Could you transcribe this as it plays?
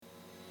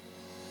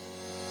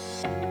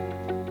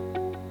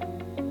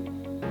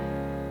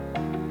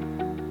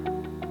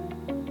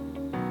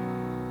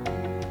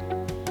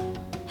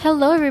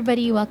Hello,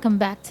 everybody. Welcome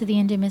back to the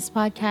Intimus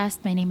Podcast.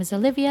 My name is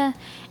Olivia,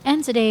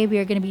 and today we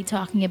are going to be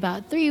talking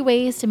about 3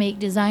 ways to make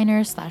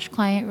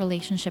designer/client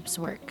relationships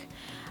work.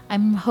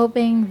 I'm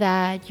hoping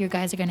that you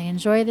guys are going to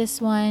enjoy this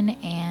one,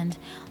 and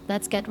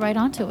let's get right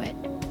onto it.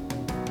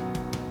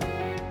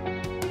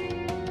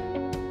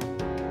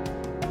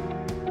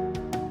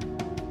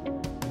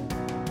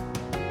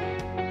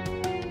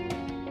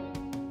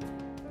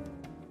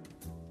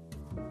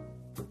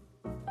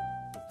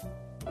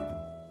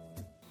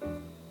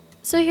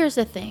 So here's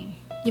the thing.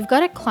 You've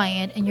got a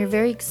client and you're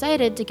very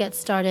excited to get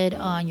started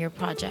on your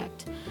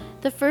project.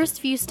 The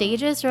first few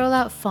stages roll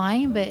out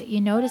fine, but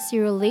you notice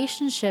your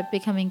relationship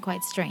becoming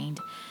quite strained.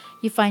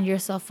 You find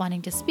yourself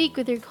wanting to speak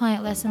with your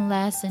client less and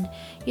less, and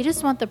you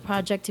just want the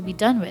project to be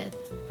done with,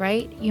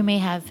 right? You may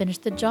have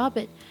finished the job,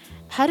 but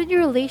how did your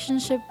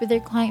relationship with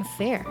your client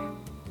fare?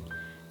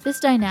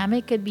 This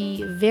dynamic could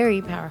be very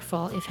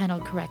powerful if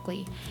handled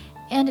correctly.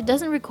 And it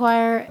doesn't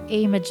require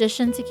a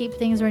magician to keep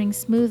things running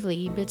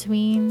smoothly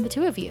between the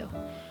two of you.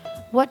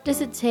 What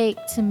does it take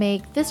to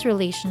make this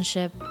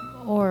relationship,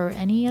 or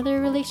any other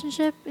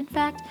relationship, in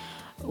fact,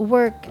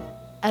 work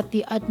at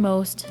the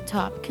utmost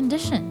top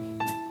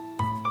condition?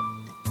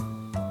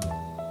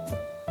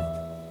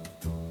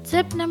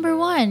 Tip number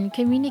 1,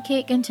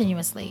 communicate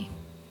continuously.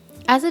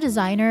 As a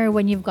designer,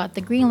 when you've got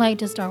the green light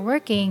to start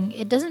working,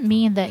 it doesn't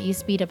mean that you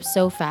speed up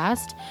so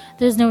fast,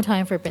 there's no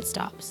time for pit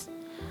stops.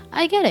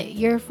 I get it,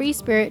 you're a free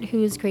spirit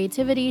whose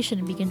creativity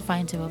shouldn't be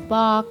confined to a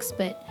box,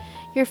 but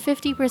you're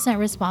 50%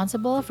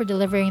 responsible for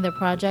delivering the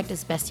project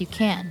as best you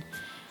can.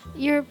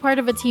 You're part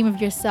of a team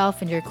of yourself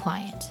and your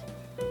client.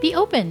 Be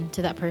open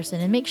to that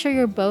person and make sure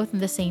you're both on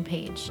the same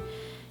page.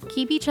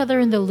 Keep each other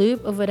in the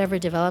loop of whatever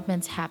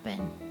developments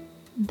happen.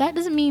 That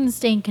doesn't mean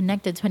staying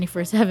connected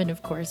 24/7,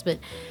 of course, but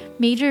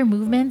major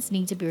movements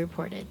need to be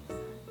reported.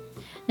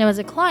 Now, as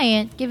a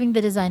client, giving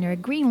the designer a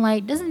green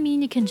light doesn't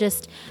mean you can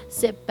just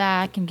sit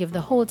back and give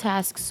the whole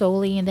task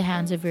solely in the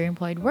hands of your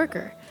employed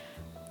worker.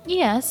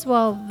 Yes,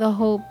 well, the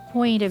whole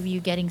point of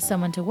you getting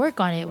someone to work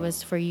on it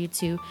was for you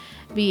to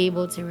be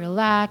able to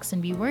relax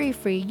and be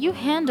worry-free. You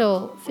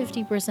handle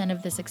 50%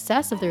 of the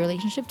success of the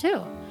relationship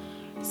too.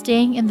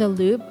 Staying in the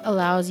loop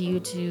allows you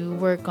to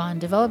work on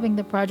developing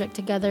the project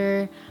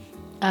together,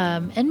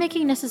 and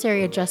making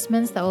necessary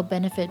adjustments that will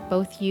benefit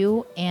both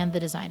you and the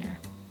designer.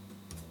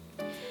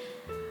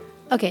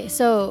 Okay,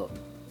 so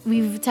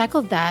we've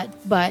tackled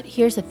that, but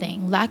here's the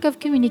thing. Lack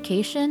of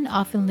communication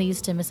often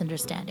leads to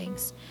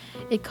misunderstandings.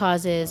 It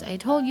causes I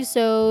told you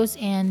so's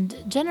and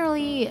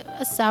generally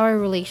a sour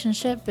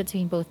relationship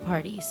between both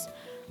parties.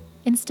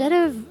 Instead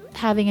of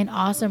having an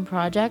awesome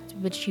project,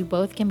 which you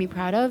both can be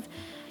proud of,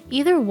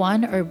 either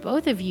one or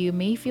both of you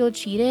may feel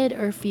cheated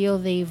or feel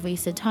they've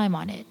wasted time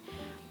on it.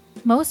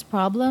 Most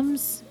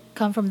problems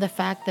come from the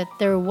fact that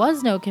there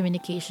was no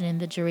communication in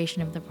the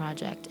duration of the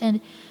project,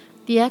 and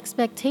the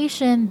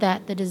expectation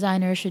that the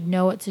designer should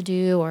know what to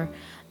do, or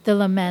the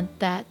lament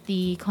that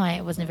the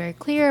client wasn't very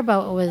clear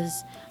about what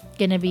was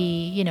going to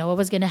be, what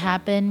was going to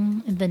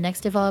happen in the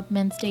next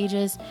development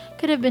stages,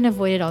 could have been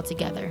avoided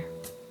altogether.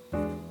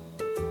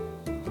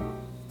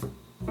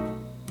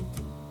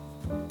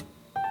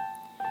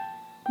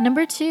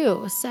 Number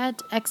 2,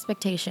 set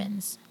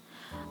expectations.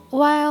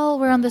 While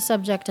we're on the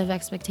subject of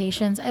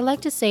expectations, I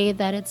like to say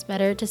that it's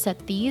better to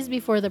set these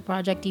before the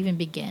project even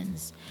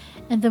begins,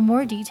 and the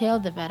more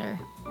detailed, the better.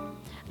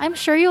 I'm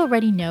sure you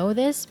already know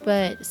this,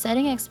 but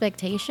setting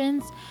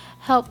expectations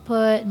help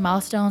put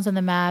milestones on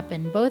the map,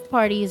 and both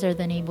parties are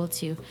then able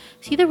to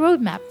see the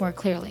roadmap more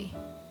clearly.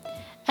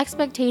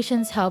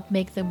 Expectations help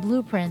make the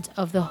blueprint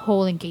of the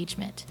whole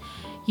engagement.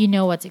 You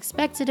know what's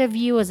expected of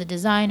you as a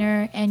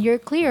designer, and you're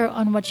clear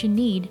on what you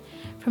need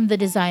from the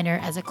designer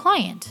as a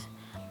client.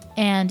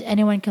 And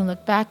anyone can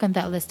look back on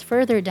that list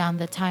further down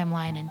the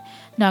timeline and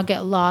not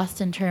get lost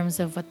in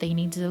terms of what they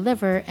need to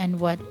deliver and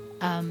what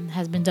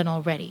has been done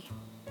already.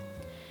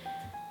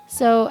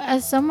 So,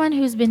 as someone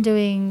who's been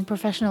doing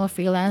professional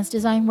freelance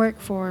design work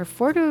for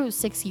 4 to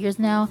 6 years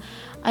now,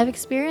 I've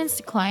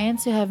experienced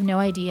clients who have no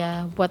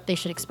idea what they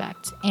should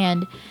expect.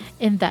 And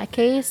in that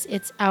case,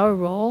 it's our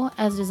role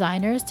as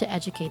designers to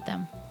educate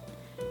them.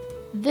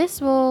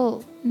 This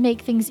will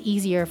make things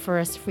easier for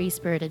us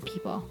free-spirited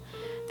people.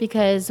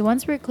 Because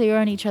once we're clear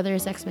on each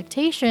other's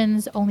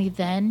expectations, only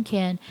then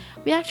can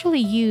we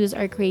actually use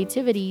our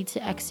creativity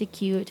to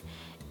execute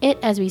it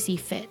as we see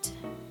fit.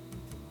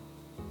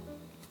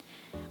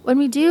 When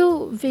we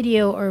do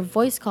video or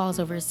voice calls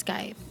over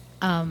Skype,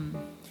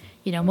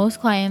 most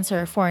clients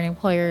are foreign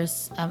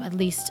employers, at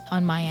least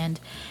on my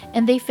end,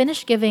 and they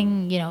finish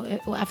giving,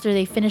 after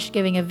they finish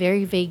giving a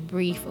very vague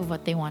brief of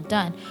what they want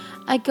done,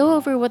 I go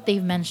over what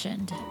they've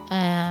mentioned.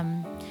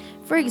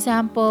 For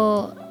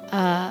example,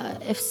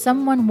 if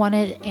someone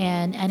wanted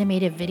an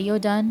animated video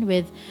done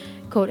with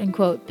quote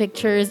unquote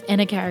pictures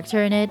and a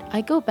character in it,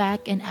 I go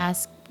back and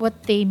ask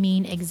what they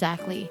mean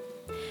exactly.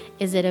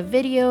 Is it a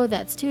video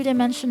that's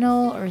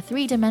 2-dimensional or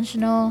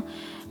 3-dimensional?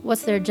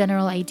 what's their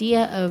general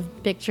idea of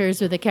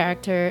pictures with a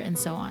character, and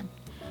so on.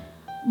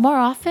 More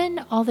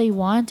often, all they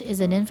want is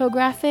an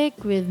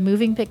infographic with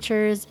moving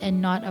pictures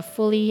and not a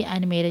fully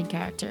animated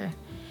character.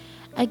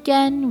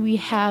 Again, we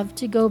have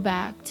to go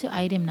back to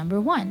item number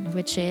one,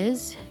 which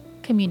is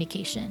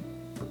communication.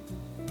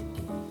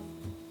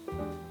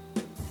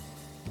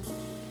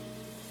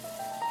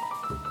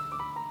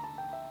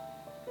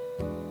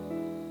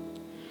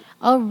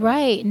 All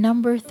right,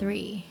 number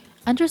three,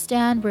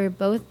 understand where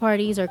both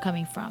parties are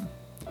coming from.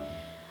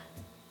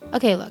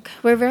 Okay, look,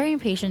 we're very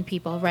impatient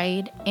people,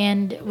 right?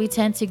 And we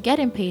tend to get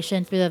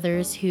impatient with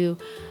others who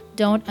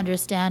don't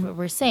understand what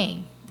we're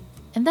saying.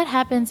 And that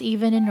happens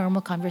even in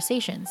normal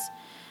conversations.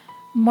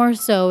 More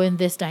so in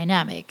this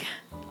dynamic.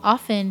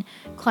 Often,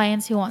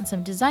 clients who want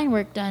some design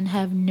work done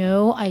have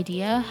no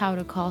idea how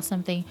to call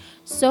something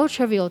so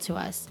trivial to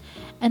us,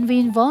 and we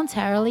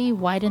involuntarily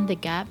widen the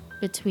gap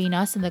between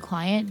us and the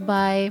client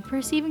by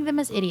perceiving them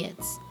as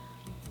idiots.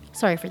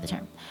 Sorry for the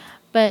term.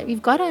 But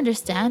we've got to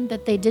understand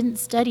that they didn't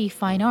study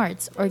fine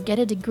arts or get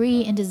a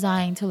degree in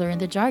design to learn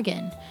the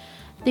jargon.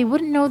 They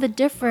wouldn't know the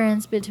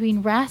difference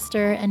between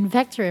raster and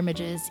vector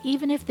images,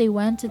 even if they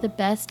went to the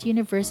best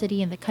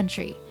university in the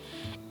country.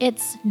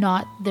 It's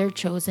not their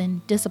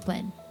chosen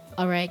discipline.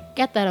 Alright,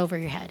 get that over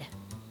your head.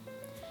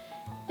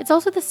 It's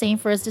also the same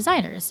for us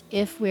designers.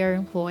 If we're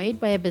employed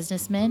by a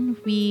businessman,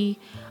 we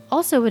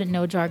also wouldn't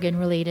know jargon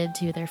related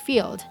to their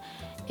field.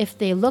 If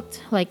they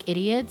looked like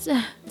idiots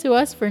to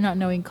us for not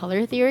knowing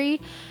color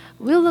theory,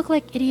 we'll look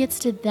like idiots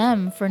to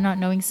them for not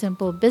knowing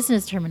simple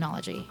business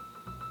terminology.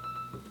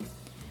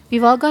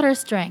 We've all got our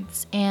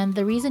strengths, and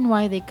the reason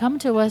why they come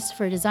to us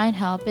for design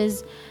help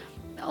is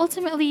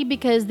ultimately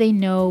because they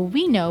know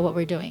we know what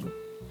we're doing.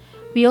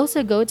 We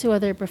also go to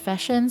other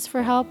professions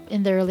for help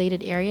in the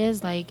related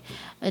areas, like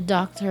a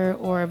doctor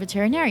or a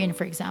veterinarian,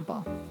 for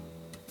example.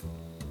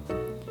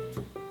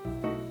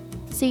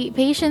 See,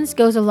 patience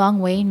goes a long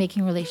way in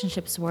making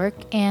relationships work,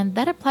 and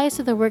that applies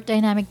to the work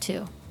dynamic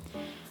too.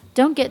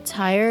 Don't get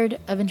tired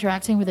of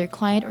interacting with your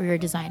client or your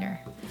designer.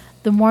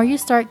 The more you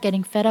start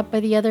getting fed up by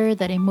the other,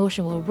 that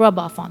emotion will rub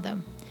off on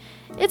them.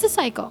 It's a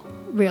cycle,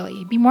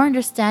 really. Be more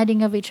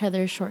understanding of each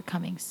other's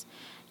shortcomings.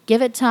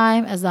 Give it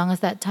time as long as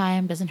that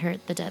time doesn't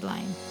hurt the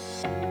deadline.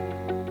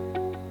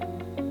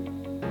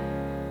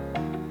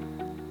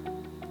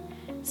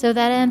 So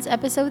that ends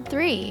episode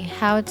 3,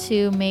 how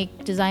to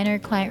make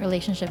designer-client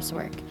relationships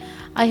work.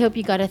 I hope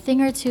you got a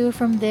thing or two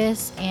from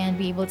this and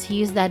be able to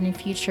use that in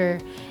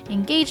future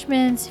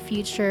engagements,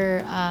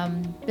 future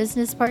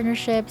business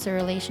partnerships or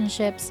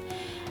relationships.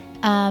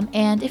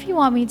 And if you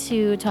want me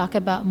to talk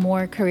about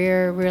more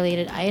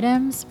career-related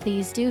items,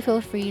 please do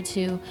feel free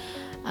to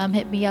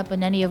hit me up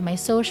on any of my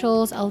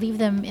socials. I'll leave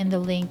them in the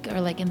link or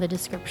in the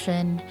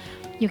description.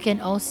 You can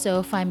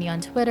also find me on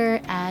Twitter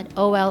at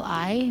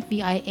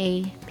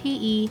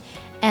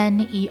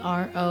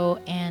OLIVIAPENERO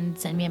and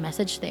send me a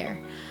message there.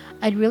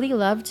 I'd really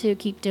love to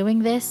keep doing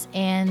this,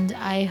 and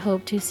I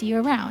hope to see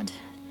you around.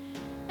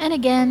 And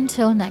again,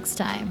 till next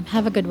time,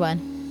 have a good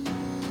one.